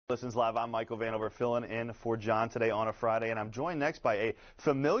Listens Live, I'm Michael Vanover, filling in for John today on a Friday, and I'm joined next by a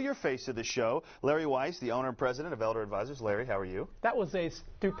familiar face of the show, Larry Weiss, the owner and president of Elder Advisors. Larry, how are you? That was a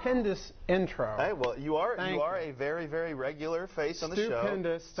stupendous intro. Hey, well, you are a very, very regular face on the show.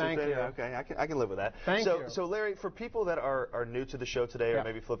 Stupendous, thank you. Okay, I can live with that. Thank you. So, Larry, for people that are new to the show today or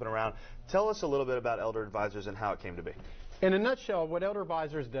maybe flipping around, tell us a little bit about Elder Advisors and how it came to be. In a nutshell, what Elder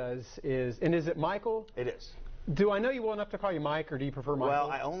Advisors does is, and is it Michael? It is. Do I know you well enough to call you Mike, or do you prefer Michael?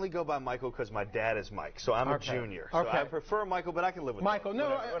 Well, I only go by Michael because my dad is Mike, so I'm a junior. So I prefer Michael, but I can live with Michael.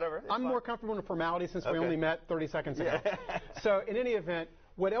 No, whatever. I'm more comfortable in the formality since we only met 30 seconds ago. So in any event,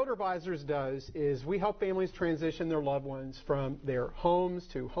 what Elder Advisors does is we help families transition their loved ones from their homes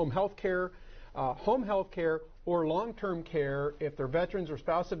to home health care, or long-term care if they're veterans or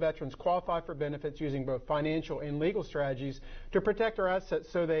spouse of veterans qualify for benefits using both financial and legal strategies to protect their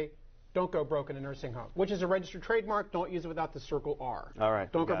assets so they don't go broke in a nursing home, which is a registered trademark. Don't use it without the circle R. All right.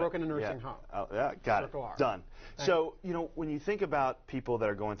 Don't go broke in a nursing home. Got circle it. R. Done. So, you know, when you think about people that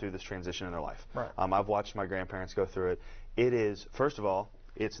are going through this transition in their life, I've watched my grandparents go through it. It is, first of all,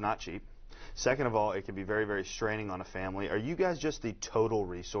 it's not cheap. Second of all, it can be very, very straining on a family. Are you guys just the total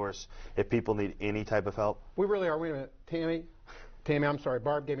resource if people need any type of help? We really are. Wait a minute. Tammy, I'm sorry.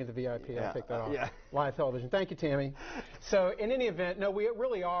 Barb gave me the VIP. I'll take that off. Live television. Thank you, Tammy. So in any event, no, we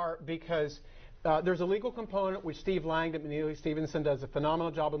really are, because there's a legal component, which Steve Langdon and Neely Stevenson does a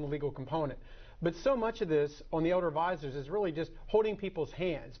phenomenal job on the legal component. But so much of this on the Elder Advisors is really just holding people's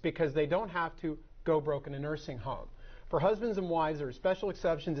hands, because they don't have to go broke in a nursing home. For husbands and wives, there are special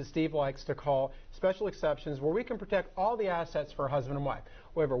exceptions that Steve likes to call special exceptions, where we can protect all the assets for a husband and wife.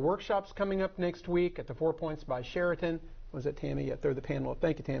 We have our workshops coming up next week at the 4 Points by Sheraton. Was it Tammy? Yeah, throw the panel up.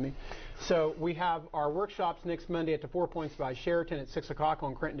 Thank you, Tammy. So we have our workshops next Monday at the 4 Points by Sheraton at 6 o'clock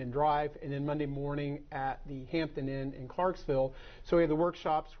on Crittenden Drive, and then Monday morning at the Hampton Inn in Clarksville. So we have the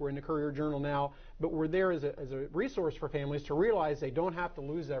workshops. We're in the Courier Journal now, but we're there as a resource for families to realize they don't have to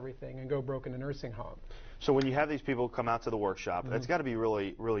lose everything and go broke in a nursing home. So when you have these people come out to the workshop, it's got to be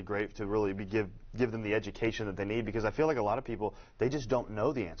really, really great to really give them the education that they need, because I feel like a lot of people, they just don't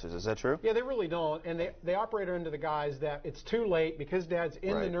know the answers. Is that true? Yeah, they really don't, and they operate under the guise that it's too late because Dad's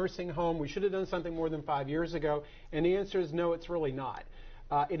in the nursing home. We should have done something more than 5 years ago, and the answer is no, it's really not.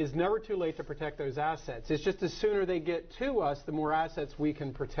 It is never too late to protect those assets. It's just the sooner they get to us, the more assets we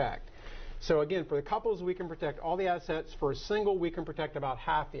can protect. So again, for the couples, we can protect all the assets. For a single, we can protect about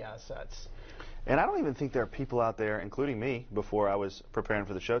half the assets. And I don't even think there are people out there, including me, before I was preparing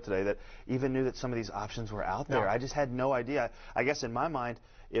for the show today, that even knew that some of these options were out there. I just had no idea. I guess in my mind,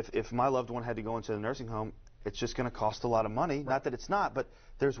 if my loved one had to go into the nursing home, it's just going to cost a lot of money. Not that it's not, but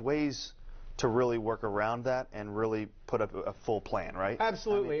there's ways to really work around that and really put up a full plan, right?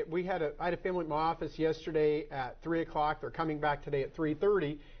 Absolutely. I had a family at my office yesterday at 3 o'clock. They're coming back today at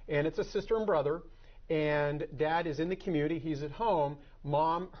 3:30, and it's a sister and brother. And Dad is in the community. He's at home.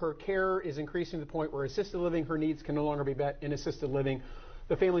 Mom, her care is increasing to the point where assisted living, her needs can no longer be met in assisted living.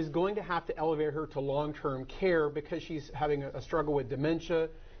 The family's going to have to elevate her to long-term care because she's having a struggle with dementia.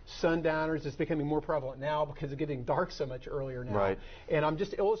 Sundowners is becoming more prevalent now because it's getting dark so much earlier now. And I'm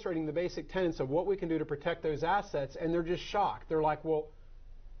just illustrating the basic tenets of what we can do to protect those assets, and they're just shocked. They're like, well,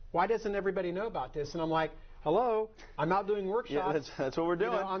 why doesn't everybody know about this? And I'm like, hello, I'm out doing workshops. Yeah, that's what we're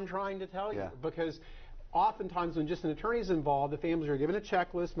doing. You know, I'm trying to tell you, because oftentimes when just an attorney is involved, the families are given a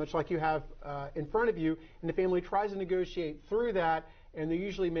checklist, much like you have in front of you, and the family tries to negotiate through that, and they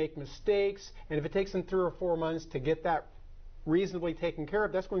usually make mistakes, and if it takes them 3 or 4 months to get that reasonably taken care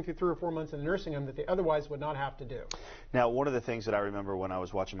of, that's going through 3 or 4 months in a nursing home that they otherwise would not have to do. Now, one of the things that I remember when I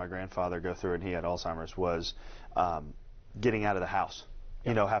was watching my grandfather go through, and he had Alzheimer's, was getting out of the house,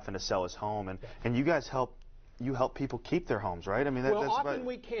 you know, having to sell his home, and you guys help people keep their homes, right? I mean, well, often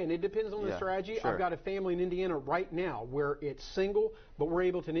we can. It depends on the strategy. I've got a family in Indiana right now where it's single, but we're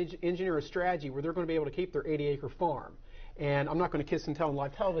able to engineer a strategy where they're going to be able to keep their 80-acre farm. And I'm not going to kiss and tell on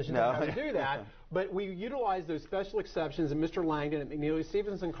live television how to do that, but we utilize those special exceptions that Mr. Langdon and McNeely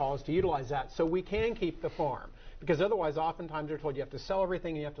Stevenson calls to utilize that so we can keep the farm. Because otherwise, oftentimes they're told you have to sell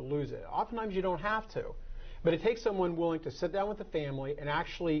everything and you have to lose it. Oftentimes you don't have to. But it takes someone willing to sit down with the family and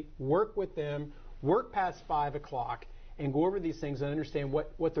actually work with them, work past 5 o'clock, and go over these things and understand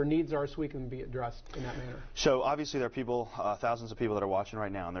what their needs are so we can be addressed in that manner. So obviously there are people, thousands of people that are watching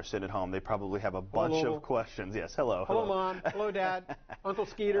right now, and they're sitting at home. They probably have a bunch of questions. Yes, hello. Hello, Mom. Hello, Dad. Uncle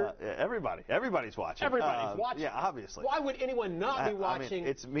Skeeter. Everybody's watching. Everybody's watching. Yeah, obviously. Why would anyone not be watching? I mean,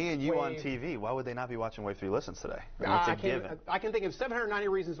 it's me and you on TV. Why would they not be watching Wave 3 Listens today? I mean, it's a given. I can think of 790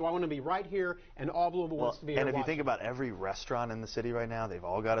 reasons why I want to be right here, and all Blue wants to be here. And if you think about every restaurant in the city right now, they've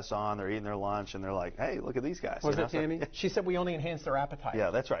all got us on. They're eating their lunch, and they're like, hey, look at these guys. Was it Tammy? She said we only enhanced their appetite.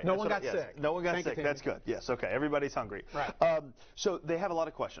 Yeah, that's right. No one got sick. No one got sick. That's good. Yes, okay. Everybody's hungry. Right. So they have a lot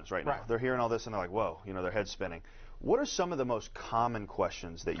of questions right now. Right. They're hearing all this and they're like, whoa, their head's spinning. What are some of the most common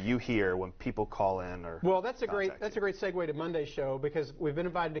questions that you hear when people call in or Well, that's a great segue to Monday's show, because we've been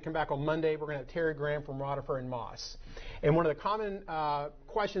invited to come back on Monday. We're going to have Terry Graham from Rutherford and Moss. And one of the common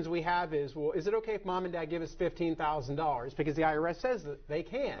questions we have is, well, is it okay if mom and dad give us $15,000? Because the IRS says that they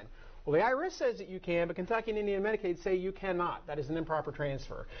can. Well, the IRS says that you can, but Kentucky and Indiana Medicaid say you cannot. That is an improper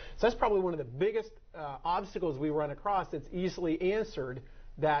transfer. So that's probably one of the biggest obstacles we run across that's easily answered,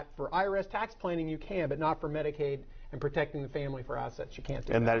 that for IRS tax planning you can, but not for Medicaid and protecting the family for assets. You can't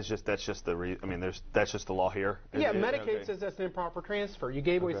do that. And that's just the law here? Yeah, Medicaid says that's an improper transfer. You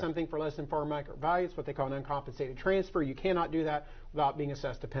gave away something for less than fair market value. It's what they call an uncompensated transfer. You cannot do that without being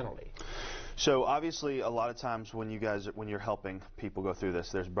assessed a penalty. So obviously, a lot of times when you're helping people go through this,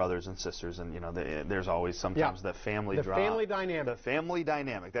 there's brothers and sisters, and there's always sometimes the family drama. The family dynamic. The family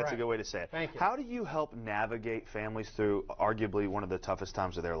dynamic. That's a good way to say it. Thank you. How do you help navigate families through arguably one of the toughest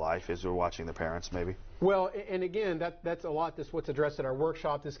times of their life, as they're watching their parents, maybe? Well, and again, that's a lot. That's what's addressed at our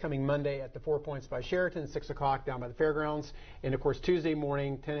workshop this coming Monday at the 4 Points by Sheraton, 6 o'clock down by the fairgrounds, and of course Tuesday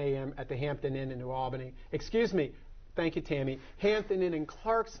morning, 10 a.m. at the Hampton Inn in New Albany. Excuse me. Thank you, Tammy. Hampton Inn in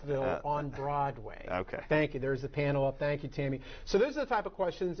Clarksville on Broadway. Okay. Thank you. There's the panel up. Thank you, Tammy. So those are the type of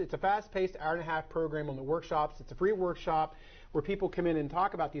questions. It's a fast-paced hour-and-a-half program on the workshops. It's a free workshop where people come in and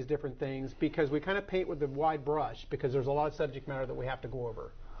talk about these different things, because we kind of paint with a wide brush, because there's a lot of subject matter that we have to go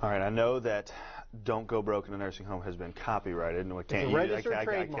over. All right. I know that "Don't Go Broke in a Nursing Home" has been copyrighted, and we can't use it.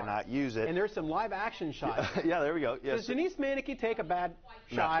 I cannot use it. And there's some live action shots. Yeah, there we go. Yes. Does Denise Manicky take a bad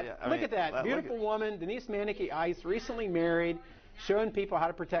shot? Look at that. Beautiful woman, Denise Manicky Ice, recently married, showing people how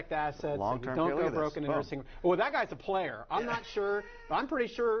to protect assets. Long-term Don't go broke in a nursing home. Well, that guy's a player. I'm not sure. I'm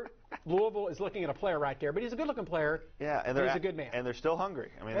pretty sure Louisville is looking at a player right there, but he's a good-looking player. Yeah, and he's a good man. And they're still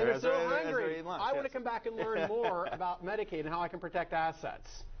hungry. I mean, they're still hungry. Lunch, I want to come back and learn more about Medicaid and how I can protect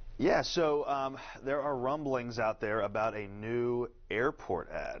assets. Yeah, so there are rumblings out there about a new airport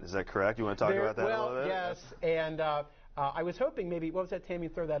ad. Is that correct? You want to talk about that a little bit? Well, yes, and I was hoping maybe, what was that, Tammy,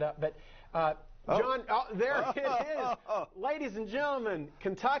 throw that up, but John, there it is. Ladies and gentlemen,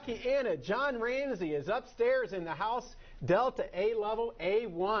 Kentucky Anna, John Ramsey is upstairs in the house, Delta A level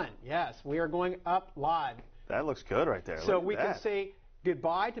A1. Yes, we are going up live. That looks good right there. So we can say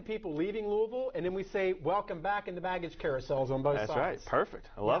goodbye to people leaving Louisville, and then we say welcome back in the baggage carousels on both sides. That's right. Perfect.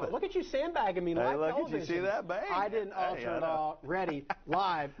 I love it. Look at you sandbagging me live television. Look at you. See that? Bang. I didn't alter it all. Ready.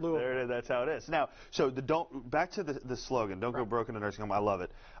 Live. Louisville. There it is. That's how it is. Now, so back to the slogan, "Don't go broke in a nursing home." I love it.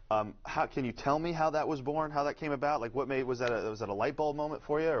 How can you tell me how that was born? How that came about? Like, was that a light bulb moment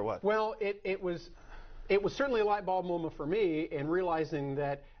for you, or what? Well, it was certainly a light bulb moment for me in realizing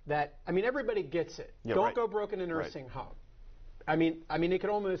that I mean, everybody gets it. Yeah, Don't go broke in a nursing home. I mean, it could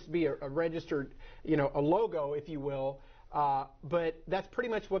almost be a registered, a logo, if you will. But that's pretty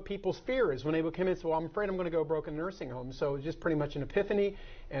much what people's fear is when they would come in and say, well, I'm afraid I'm going to go broke in a nursing home. So it's just pretty much an epiphany,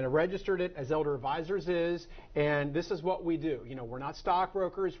 and I registered it as Elder Advisors is, and this is what we do. We're not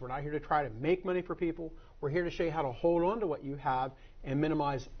stockbrokers. We're not here to try to make money for people. We're here to show you how to hold on to what you have and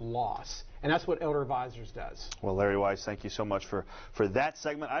minimize loss. And that's what Elder Advisors does. Well, Larry Weiss, thank you so much for that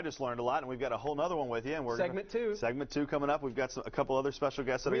segment. I just learned a lot, and we've got a whole other one with you. And Segment 2 coming up. We've got a couple other special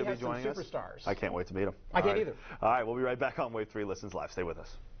guests that are going to be joining us. We have some superstars. I can't wait to meet them. I can't either. All right, we'll be right back on Wave 3 Listens Live. Stay with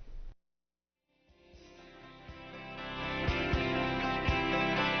us.